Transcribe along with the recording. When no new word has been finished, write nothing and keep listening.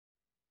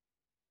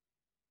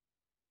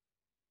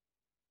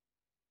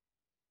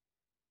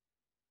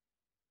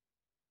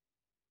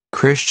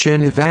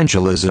Christian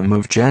evangelism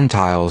of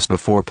Gentiles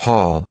before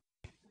Paul.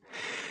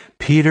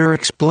 Peter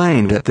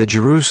explained at the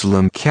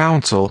Jerusalem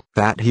Council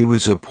that he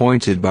was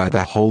appointed by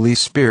the Holy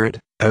Spirit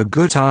a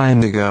good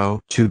time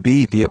ago to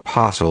be the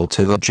apostle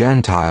to the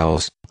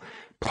Gentiles.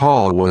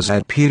 Paul was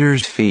at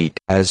Peter's feet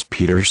as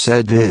Peter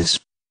said this.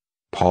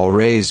 Paul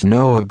raised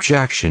no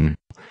objection.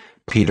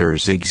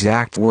 Peter's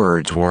exact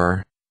words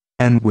were,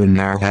 "And when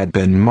there had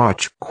been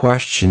much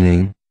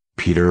questioning,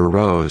 Peter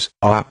rose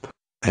up,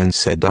 and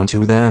said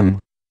unto them,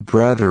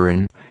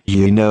 Brethren,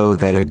 ye know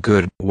that a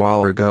good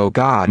while ago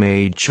God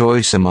made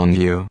choice among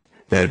you,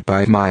 that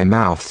by my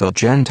mouth the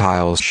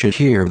Gentiles should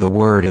hear the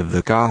word of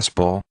the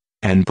gospel,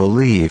 and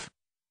believe."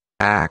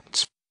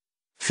 Acts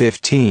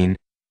 15,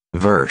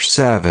 verse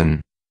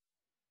 7.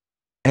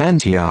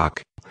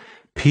 Antioch.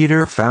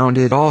 Peter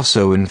founded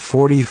also in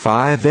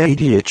 45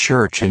 AD a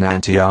church in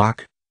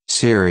Antioch,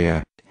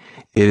 Syria.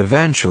 It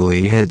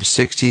eventually had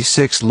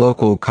 66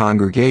 local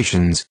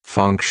congregations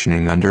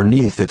functioning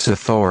underneath its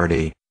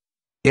authority.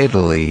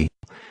 Italy.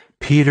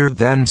 Peter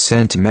then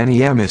sent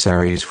many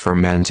emissaries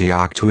from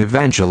Antioch to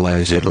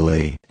evangelize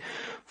Italy.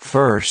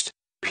 First,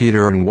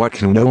 Peter in what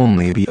can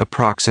only be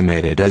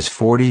approximated as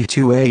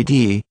 42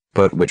 AD,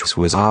 but which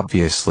was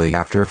obviously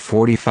after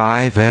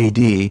 45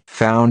 AD,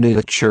 founded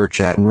a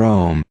church at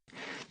Rome.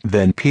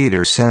 Then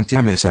Peter sent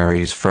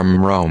emissaries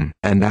from Rome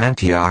and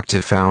Antioch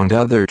to found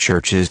other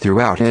churches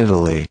throughout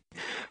Italy.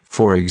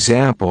 For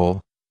example,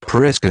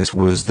 Priscus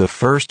was the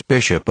first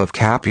bishop of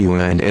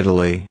Capua in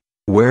Italy,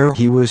 where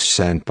he was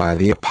sent by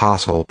the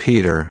apostle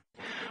Peter.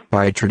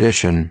 By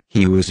tradition,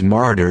 he was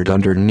martyred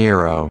under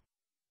Nero.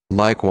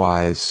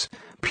 Likewise,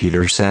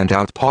 Peter sent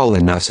out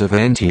Paulinus of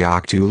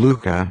Antioch to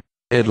Lucca,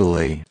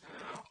 Italy.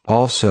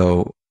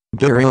 Also,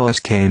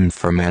 Beryllus came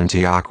from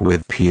Antioch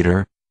with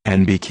Peter,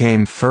 and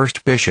became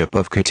first bishop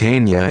of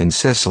Catania in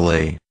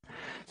Sicily.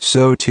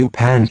 So too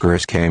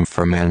Pancras came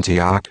from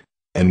Antioch,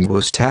 and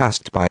was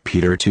tasked by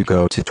Peter to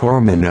go to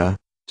Taormina,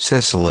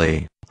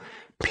 Sicily.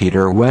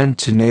 Peter went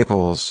to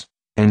Naples,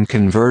 and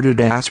converted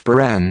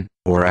Asperan,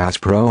 or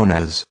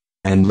Aspronas,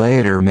 and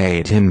later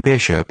made him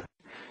bishop.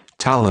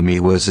 Ptolemy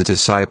was a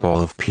disciple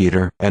of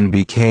Peter and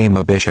became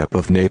a bishop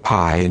of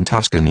Napi in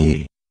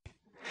Tuscany.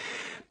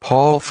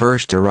 Paul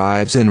first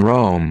arrives in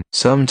Rome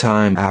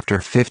sometime after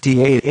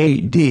 58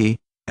 AD,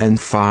 and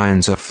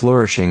finds a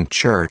flourishing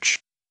church.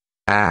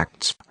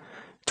 Acts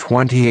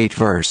 28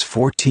 verse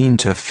 14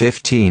 to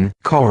 15.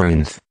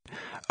 Corinth.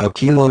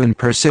 Aquila and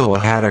Priscilla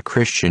had a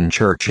Christian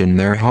church in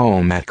their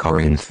home at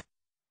Corinth.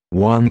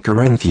 1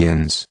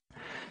 Corinthians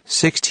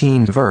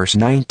 16 verse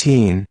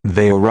 19.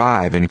 They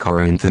arrive in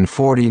Corinth in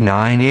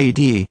 49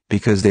 AD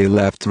because they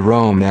left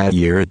Rome that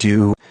year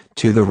due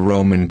to the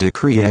Roman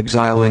decree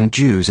exiling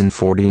Jews in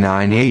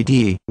 49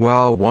 AD.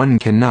 While one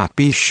cannot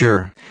be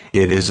sure,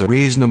 it is a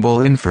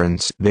reasonable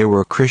inference they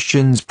were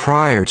Christians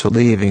prior to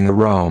leaving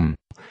Rome.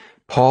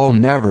 Paul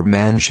never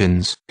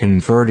mentions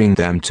converting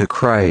them to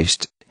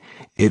Christ.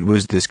 It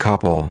was this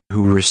couple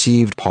who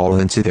received Paul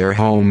into their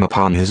home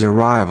upon his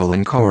arrival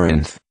in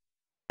Corinth.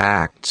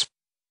 Acts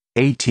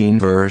 18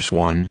 verse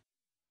 1.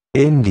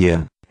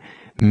 India.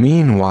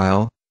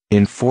 Meanwhile,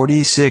 in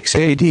 46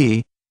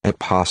 AD,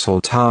 Apostle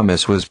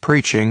Thomas was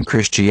preaching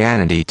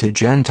Christianity to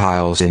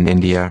Gentiles in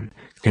India,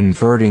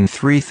 converting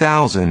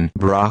 3,000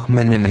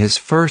 Brahmin in his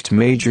first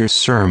major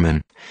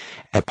sermon.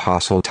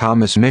 Apostle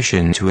Thomas'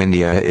 mission to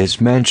India is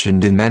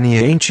mentioned in many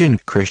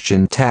ancient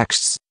Christian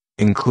texts,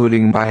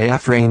 including by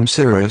Ephraim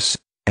Syrus,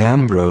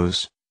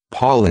 Ambrose,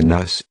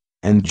 Paulinus,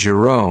 and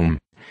Jerome.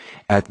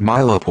 At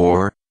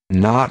Mylapore,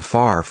 not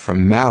far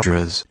from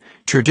Madras,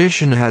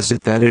 tradition has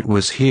it that it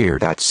was here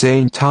that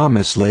St.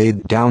 Thomas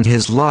laid down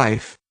his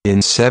life,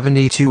 in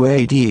 72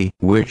 AD,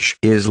 which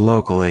is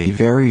locally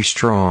very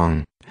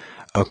strong.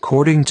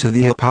 According to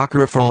the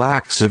apocryphal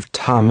Acts of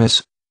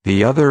Thomas,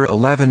 the other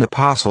 11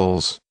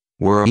 apostles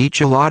were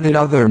each allotted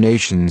other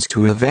nations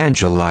to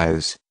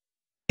evangelize.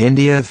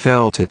 India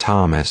fell to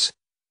Thomas.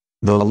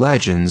 The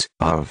legends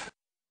of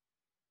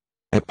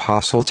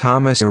Apostle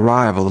Thomas'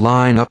 arrival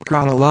line up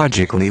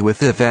chronologically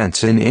with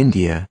events in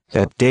India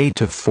that date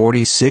to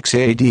 46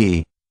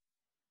 AD.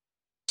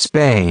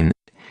 Spain.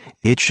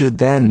 It should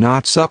then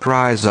not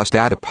surprise us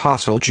that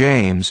Apostle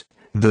James,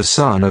 the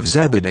son of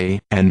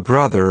Zebedee and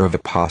brother of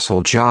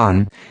Apostle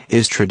John,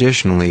 is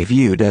traditionally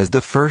viewed as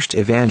the first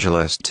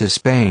evangelist to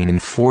Spain in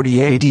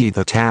 40 AD.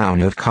 The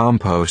town of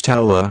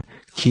Compostela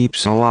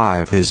keeps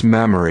alive his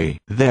memory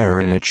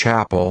there in a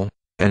chapel,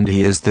 and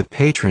he is the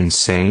patron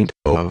saint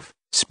of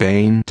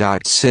Spain.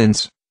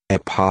 Since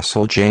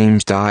Apostle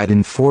James died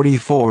in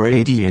 44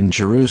 AD in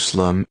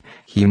Jerusalem,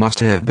 he must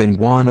have been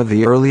one of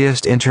the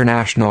earliest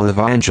international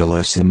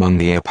evangelists among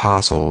the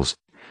apostles.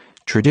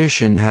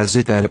 Tradition has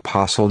it that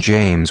Apostle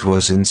James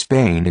was in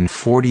Spain in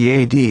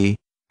 40 AD,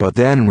 but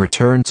then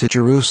returned to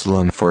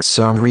Jerusalem for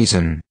some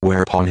reason,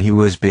 whereupon he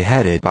was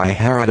beheaded by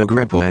Herod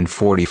Agrippa in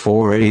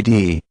 44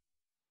 AD.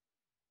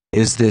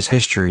 Is this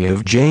history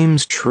of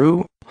James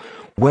true?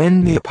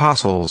 When the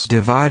apostles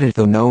divided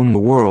the known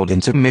world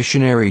into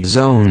missionary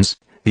zones,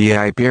 The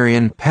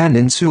Iberian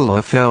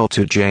Peninsula fell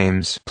to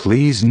James.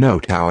 Please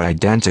note how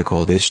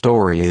identical this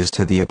story is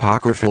to the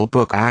apocryphal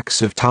book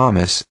Acts of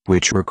Thomas,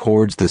 which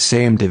records the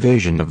same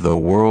division of the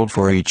world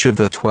for each of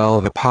the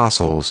 12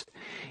 apostles.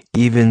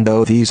 Even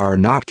though these are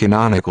not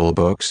canonical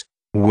books,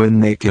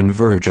 when they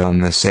converge on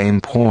the same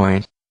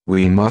point,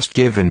 we must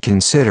give and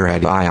consider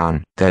ad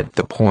ion that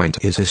the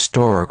point is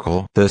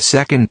historical. The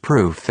second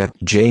proof that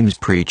James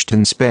preached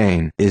in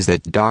Spain is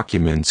that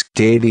documents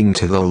dating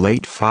to the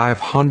late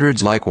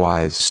 500s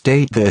likewise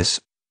state this.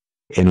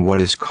 In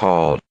what is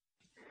called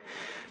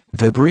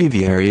the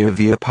Breviary of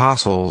the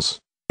Apostles,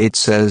 it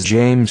says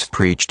James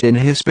preached in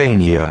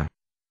Hispania.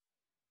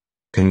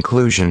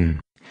 Conclusion.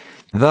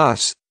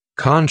 Thus,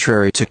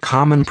 contrary to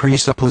common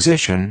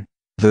presupposition,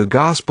 the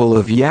Gospel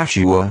of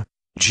Yeshua,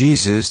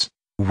 Jesus,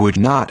 would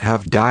not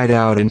have died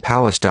out in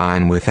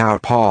Palestine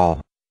without Paul.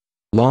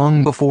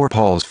 Long before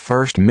Paul's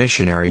first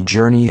missionary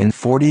journey in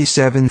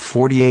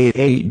 47-48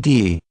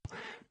 AD,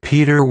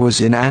 Peter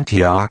was in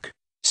Antioch,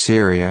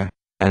 Syria,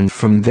 and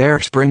from there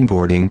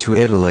springboarding to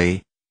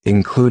Italy,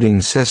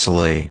 including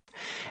Sicily.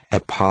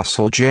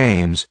 Apostle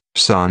James,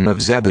 son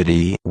of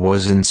Zebedee,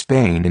 was in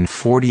Spain in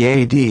 40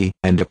 AD,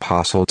 and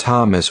Apostle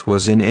Thomas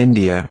was in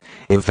India,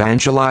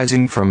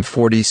 evangelizing from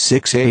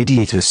 46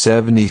 AD to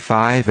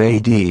 75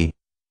 AD.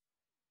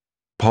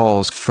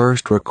 Paul's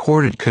first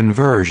recorded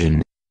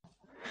conversion.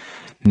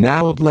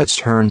 Now let's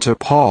turn to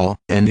Paul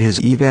and his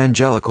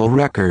evangelical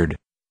record.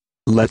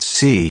 Let's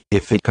see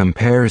if it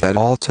compares at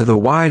all to the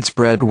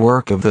widespread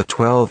work of the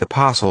 12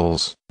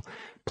 apostles.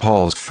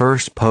 Paul's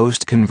first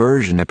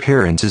post-conversion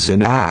appearance is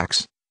in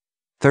Acts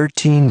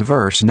 13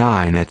 verse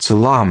 9 at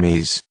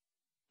Salamis.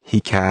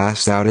 He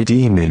casts out a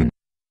demon.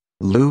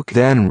 Luke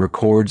then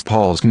records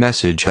Paul's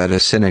message at a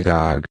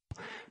synagogue.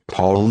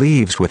 Paul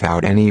leaves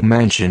without any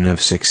mention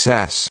of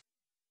success.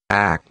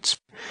 Acts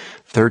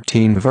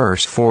 13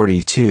 verse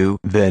 42.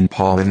 Then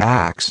Paul in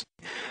Acts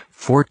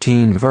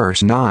 14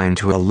 verse 9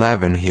 to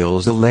 11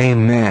 heals a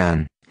lame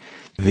man.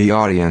 The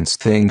audience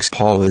thinks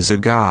Paul is a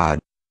god.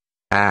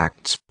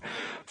 Acts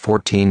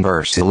 14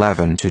 verse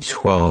 11 to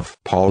 12.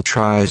 Paul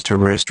tries to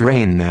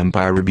restrain them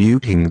by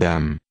rebuking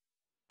them.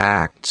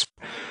 Acts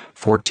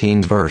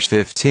 14 verse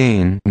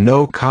 15.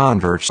 No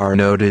converts are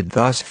noted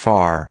thus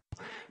far.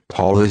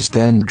 Paul is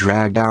then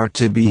dragged out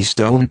to be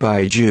stoned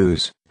by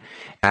Jews.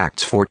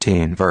 Acts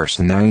 14 verse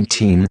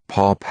 19.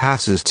 Paul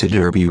passes to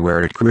Derbe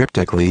where it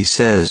cryptically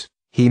says,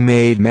 he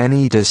made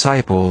many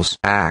disciples.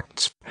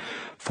 Acts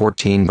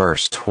 14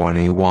 verse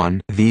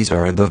 21. These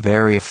are the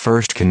very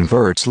first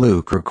converts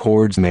Luke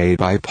records made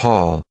by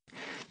Paul.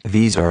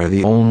 These are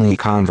the only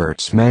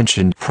converts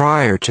mentioned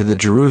prior to the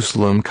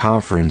Jerusalem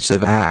Conference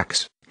of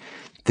Acts.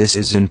 This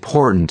is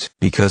important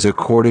because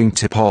according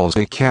to Paul's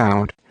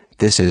account,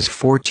 this is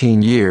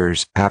 14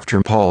 years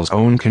after Paul's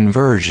own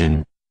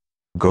conversion.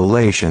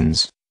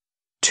 Galatians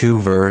 2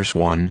 verse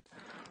 1.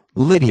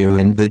 Lydia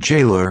and the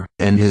jailer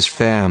and his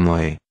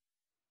family.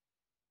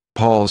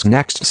 Paul's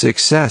next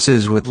success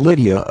is with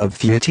Lydia of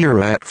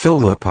Thyatira at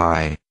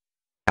Philippi.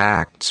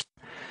 Acts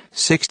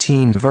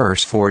 16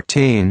 verse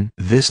 14.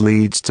 This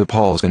leads to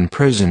Paul's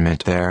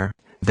imprisonment there.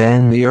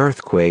 Then the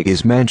earthquake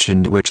is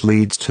mentioned which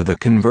leads to the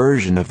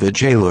conversion of the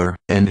jailer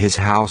and his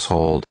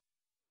household.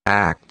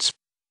 Acts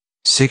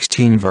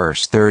 16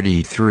 verse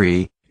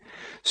 33.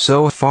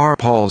 So far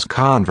Paul's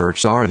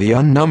converts are the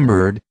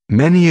unnumbered,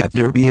 many at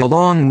Derbe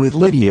along with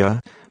Lydia,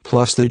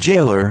 plus the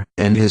jailer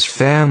and his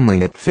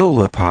family at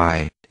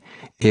Philippi.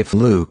 If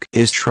Luke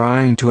is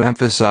trying to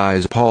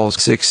emphasize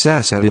Paul's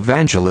success at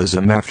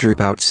evangelism after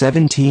about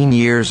 17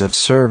 years of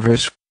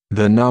service,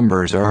 the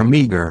numbers are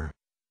meager.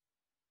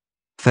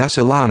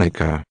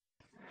 Thessalonica.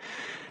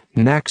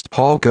 Next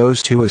Paul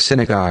goes to a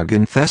synagogue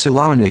in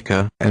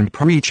Thessalonica and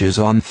preaches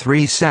on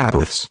 3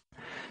 Sabbaths.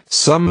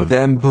 Some of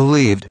them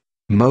believed,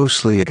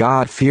 mostly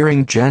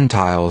God-fearing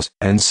Gentiles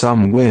and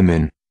some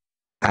women.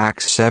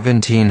 Acts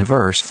 17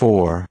 verse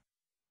 4.